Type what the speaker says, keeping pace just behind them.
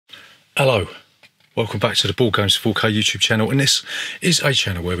Hello, welcome back to the Board Games 4K YouTube channel, and this is a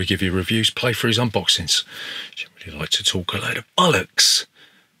channel where we give you reviews, playthroughs, unboxings. Generally like to talk a load of bollocks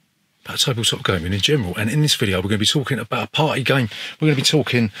about tabletop gaming in general, and in this video we're going to be talking about a party game. We're going to be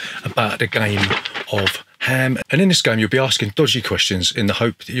talking about the game of Ham, and in this game you'll be asking dodgy questions in the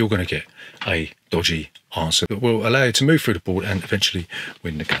hope that you're going to get a dodgy answer that will allow you to move through the board and eventually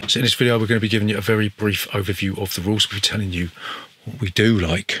win the game. So in this video we're going to be giving you a very brief overview of the rules. We'll be telling you what we do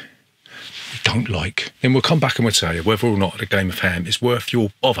like, don't like. Then we'll come back and we'll tell you whether or not the game of Ham is worth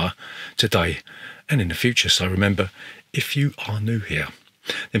your bother today and in the future. So remember, if you are new here,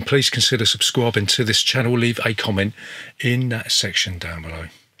 then please consider subscribing to this channel. Leave a comment in that section down below,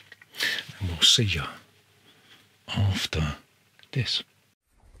 and we'll see you after this.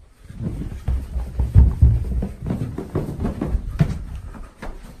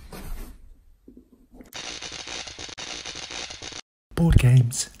 Board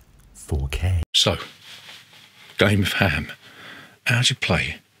Games 4K. So, game of Ham. How do you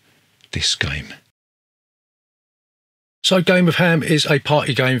play this game? So, game of Ham is a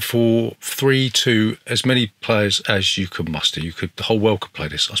party game for 3 to as many players as you could muster. The whole world could play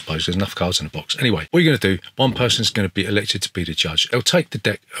this, I suppose. There's enough cards in the box. Anyway, what you're going to do, one person's going to be elected to be the judge. They'll take the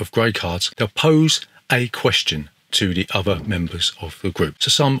deck of grey cards. They'll pose a question to the other members of the group. So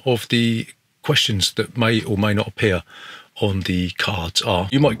some of the questions that may or may not appear on the cards are: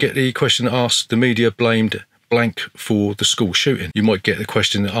 you might get the question that asks, the media blamed blank for the school shooting. You might get the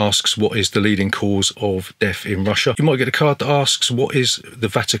question that asks, what is the leading cause of death in Russia? You might get a card that asks, what is the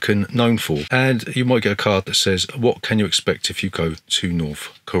Vatican known for? And you might get a card that says, what can you expect if you go to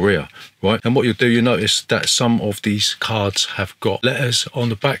North Korea? Right? And what you'll do, you notice that some of these cards have got letters on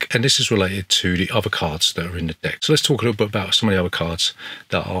the back, and this is related to the other cards that are in the deck. So let's talk a little bit about some of the other cards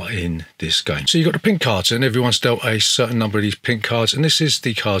that are in this game. So you've got the pink cards, and everyone's dealt a certain number of these pink cards, and this is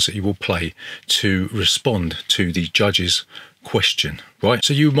the cards that you will play to respond to the judge's question, right?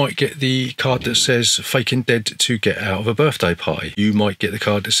 So you might get the card that says faking dead to get out of a birthday party. You might get the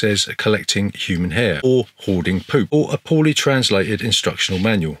card that says collecting human hair, or hoarding poop, or a poorly translated instructional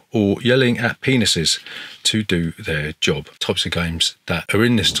manual, or yelling at penises to do their job. Types of games that are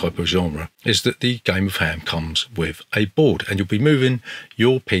in this type of genre is that the game of Ham comes with a board, and you'll be moving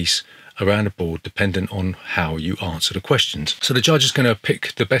your piece around the board dependent on how you answer the questions. So the judge is going to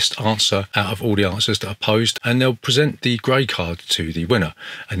pick the best answer out of all the answers that are posed, and they'll present the grey card to the winner,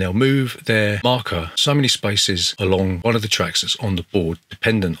 and they'll move their marker so many spaces along one of the tracks that's on the board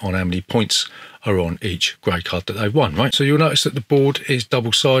dependent on how many points are on each grey card that they've won, right? So you'll notice that the board is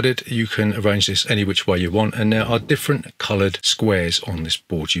double-sided. You can arrange this any which way you want, and there are different coloured squares on this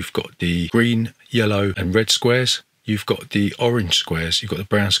board. You've got the green, yellow and red squares. You've got the orange squares, you've got the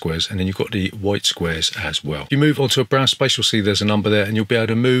brown squares, and then you've got the white squares as well. If you move onto a brown space, you'll see there's a number there, and you'll be able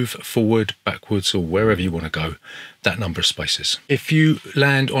to move forward, backwards, or wherever you want to go, that number of spaces. If you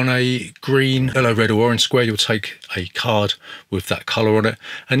land on a green, yellow, red, or orange square, you'll take a card with that colour on it,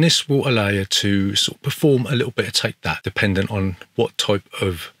 and this will allow you to sort of perform a little bit of take that, dependent on what type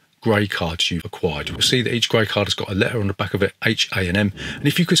of grey cards you've acquired. You'll see that each grey card has got a letter on the back of it, H, A and M, and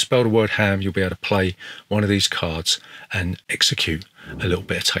if you could spell the word ham, you'll be able to play one of these cards and execute a little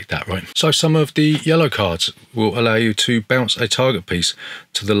bit of take that, right? So some of the yellow cards will allow you to bounce a target piece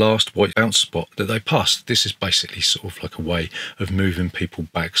to the last white bounce spot that they pass. This is basically sort of like a way of moving people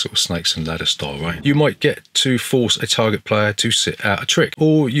back, sort of snakes and ladder style, right? You might get to force a target player to sit out a trick,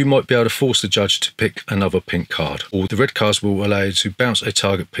 or you might be able to force the judge to pick another pink card, or the red cards will allow you to bounce a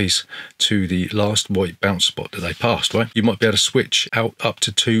target piece to the last white bounce spot that they passed, right? You might be able to switch out up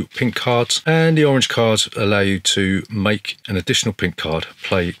to 2 pink cards, and the orange cards allow you to make an additional pink card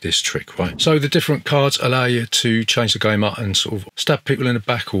play this trick, right? So the different cards allow you to change the game up and sort of stab people in the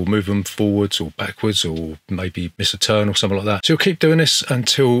back, or move them forwards or backwards, or maybe miss a turn or something like that. So you'll keep doing this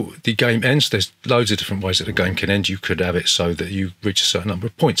until the game ends. There's loads of different ways that the game can end. You could have it so that you reach a certain number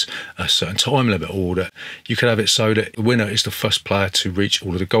of points, a certain time limit, or that you could have it so that the winner is the first player to reach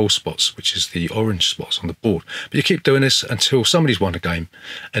all of the goal spots, which is the orange spots on the board. But you keep doing this until somebody's won the game,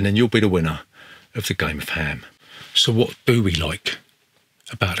 and then you'll be the winner of the game of Ham. So what do we like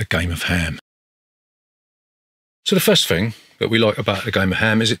about a game of Ham? So the first thing that we like about the game of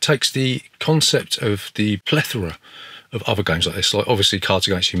Ham is it takes the concept of the plethora of other games like this. Like obviously Cards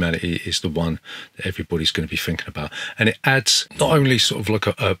Against Humanity is the one that everybody's going to be thinking about, and it adds not only sort of like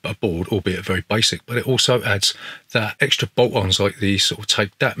a board, albeit very basic, but it also adds that extra bolt-ons like the sort of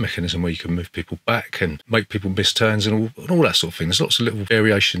take that mechanism where you can move people back and make people miss turns and all that sort of thing. There's lots of little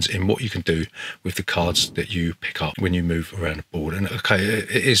variations in what you can do with the cards that you pick up when you move around the board. And okay, it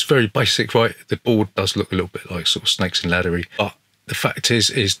is very basic, right? The board does look a little bit like sort of snakes and laddery, but the fact is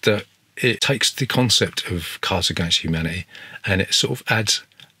that it takes the concept of Cards Against Humanity and it sort of adds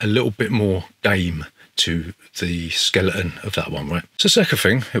a little bit more game to the skeleton of that one, right? So second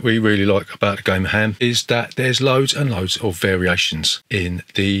thing that we really like about the game of Ham is that there's loads and loads of variations in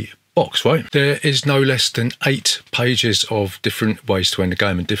the box, right? There is no less than 8 pages of different ways to end the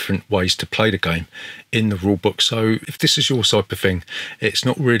game and different ways to play the game in the rule book. So if this is your type of thing, it's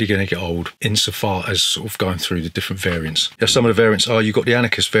not really going to get old insofar as sort of going through the different variants. Now, some of the variants are, you've got the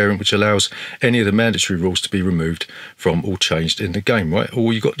anarchist variant, which allows any of the mandatory rules to be removed from or changed in the game, right?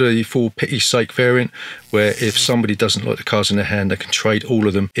 Or you've got the for pity's sake variant, where if somebody doesn't like the cards in their hand, they can trade all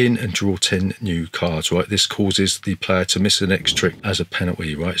of them in and draw 10 new cards, right? This causes the player to miss the next trick as a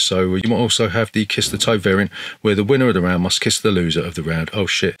penalty, right? So you might also have the kiss the toe variant, where the winner of the round must kiss the loser of the round. Oh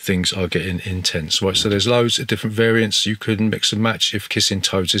shit, things are getting intense, right? So there's loads of different variants. You can mix and match. If kissing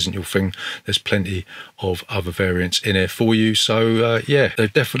toads isn't your thing, there's plenty of other variants in there for you. So yeah,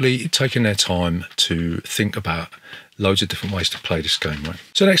 they've definitely taken their time to think about loads of different ways to play this game, right?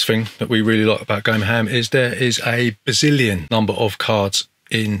 So next thing that we really like about Game of Ham is there is a bazillion number of cards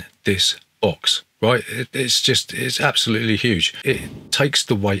in this box, right? It's absolutely huge. It takes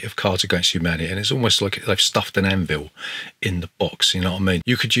the weight of Cards Against Humanity, and it's almost like they've stuffed an anvil in the box, you know what I mean?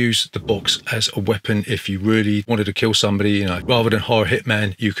 You could use the box as a weapon if you really wanted to kill somebody, you know, rather than hire a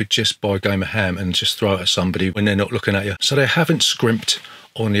hitman, you could just buy a Game of Ham and just throw it at somebody when they're not looking at you. So they haven't scrimped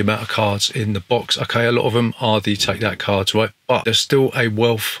on the amount of cards in the box. Okay, a lot of them are the take that cards, right? But there's still a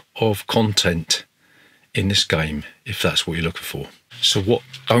wealth of content in this game if that's what you're looking for. So what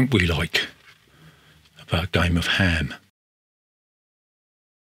don't we like about a Game of Ham?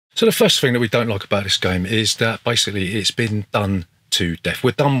 So the first thing that we don't like about this game is that basically it's been done to death.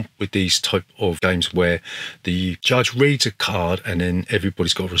 We're done with these type of games where the judge reads a card and then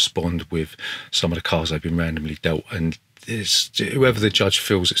everybody's got to respond with some of the cards they've been randomly dealt, and it's whoever the judge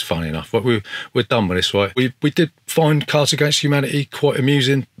feels it's funny enough. But we're done with this, right? We did find Cards Against Humanity quite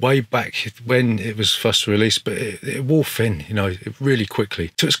amusing way back when it was first released, but it wore thin, you know, really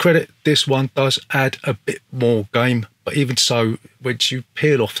quickly. To its credit, this one does add a bit more game, but even so, once you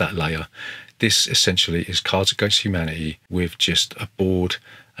peel off that layer, this essentially is Cards Against Humanity with just a board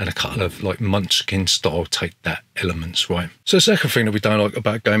and a couple of like Munchkin style take that elements, right? So the second thing that we don't like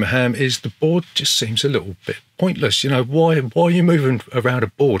about Game of Ham is the board just seems a little bit pointless. You know, why are you moving around a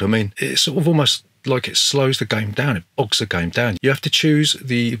board? I mean, it's sort of almost like it slows the game down, it bogs the game down. You have to choose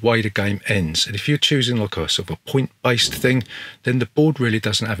the way the game ends, and if you're choosing like a sort of a point-based thing, then the board really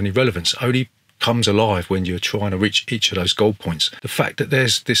doesn't have any relevance. It only comes alive when you're trying to reach each of those goal points. The fact that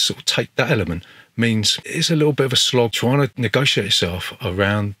there's this sort of take that element means it's a little bit of a slog trying to negotiate yourself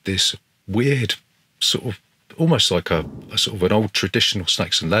around this weird sort of almost like a sort of an old traditional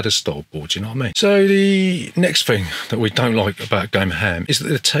snakes and ladders style board, you know what I mean? So the next thing that we don't like about Game of Ham is that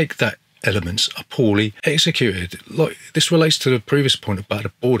the take that elements are poorly executed. Like this relates to the previous point about the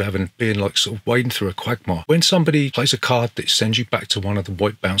board being like sort of wading through a quagmire. When somebody plays a card that sends you back to one of the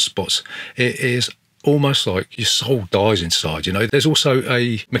white bounce spots, it is almost like your soul dies inside, you know. There's also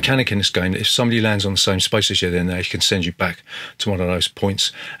a mechanic in this game that if somebody lands on the same space as you, then they can send you back to one of those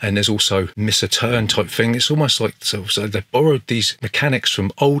points. And there's also miss a turn type thing. It's almost like so they borrowed these mechanics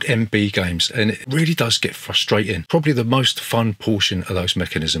from old MB games, and it really does get frustrating. Probably the most fun portion of those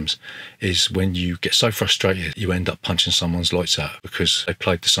mechanisms is when you get so frustrated you end up punching someone's lights out because they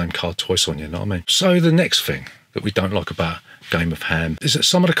played the same card twice on you, you know what I mean? So the next thing that we don't like about Game of Ham is that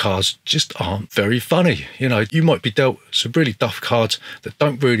some of the cards just aren't very funny. You know, you might be dealt some really duff cards that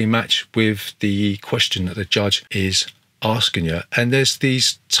don't really match with the question that the judge is asking you, and there's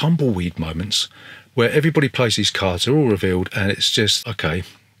these tumbleweed moments where everybody plays these cards, they're all revealed, and it's just, okay,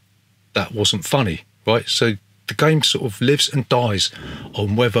 that wasn't funny, right? So the game sort of lives and dies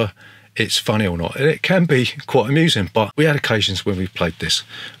on whether it's funny or not, and it can be quite amusing, but we had occasions when we played this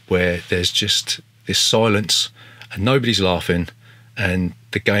where there's just this silence and nobody's laughing and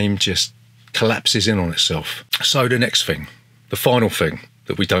the game just collapses in on itself. So the next thing, the final thing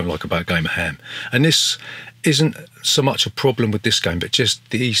that we don't like about Game of Ham, and this isn't so much a problem with this game but just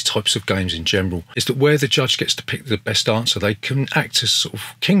these types of games in general, is that where the judge gets to pick the best answer, they can act as sort of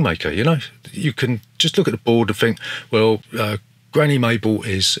kingmaker. You know, you can just look at the board and think, well, Granny Mabel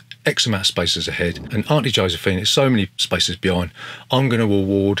is X amount of spaces ahead and Auntie Josephine is so many spaces behind. I'm going to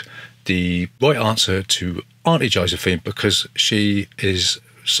award the right answer to Auntie Josephine because she is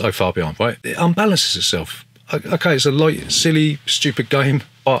so far behind, right? It unbalances itself. Okay, it's a light, silly, stupid game,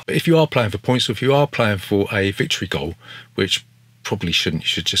 but if you are playing for points, or if you are playing for a victory goal, which probably shouldn't, you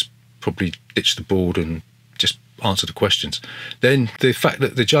should just probably ditch the board and just answer the questions, then the fact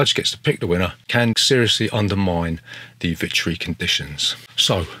that the judge gets to pick the winner can seriously undermine the victory conditions.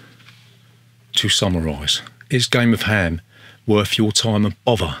 So to summarise, is Game of Ham worth your time and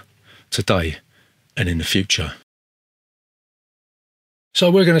bother today and in the future? So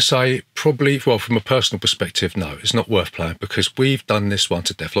we're going to say probably, well, from a personal perspective, no, it's not worth playing, because we've done this one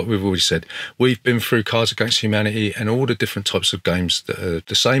to death. Like we've already said, we've been through Cards Against Humanity and all the different types of games that are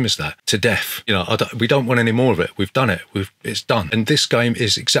the same as that to death. You know, we don't want any more of it. We've done it. It's done. And this game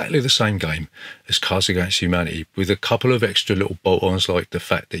is exactly the same game as Cards Against Humanity, with a couple of extra little bolt-ons, like the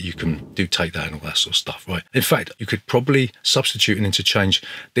fact that you can do take that and all that sort of stuff, right? In fact, you could probably substitute and interchange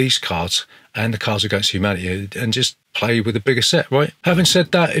these cards and the Cards Against Humanity and just play with a bigger set, right? Having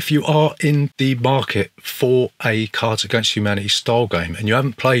said that, if you are in the market for a Cards Against Humanity style game and you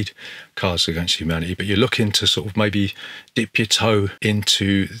haven't played Cards Against Humanity, but you're looking to sort of maybe dip your toe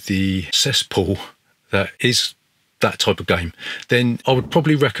into the cesspool that is that type of game, then I would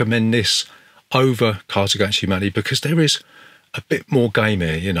probably recommend this over Cards Against Humanity, because there is a bit more game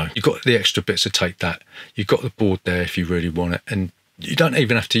here. You know, you've got the extra bits to take that. You've got the board there if you really want it, and you don't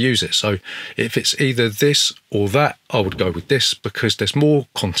even have to use it. So if it's either this or that, I would go with this, because there's more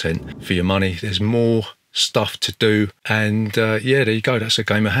content for your money. There's more stuff to do. And yeah, there you go. That's a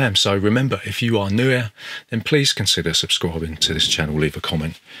Game of Ham. So remember, if you are new here, then please consider subscribing to this channel. Leave a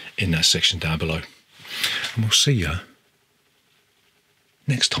comment in that section down below. And we'll see you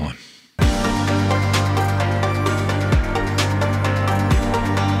next time.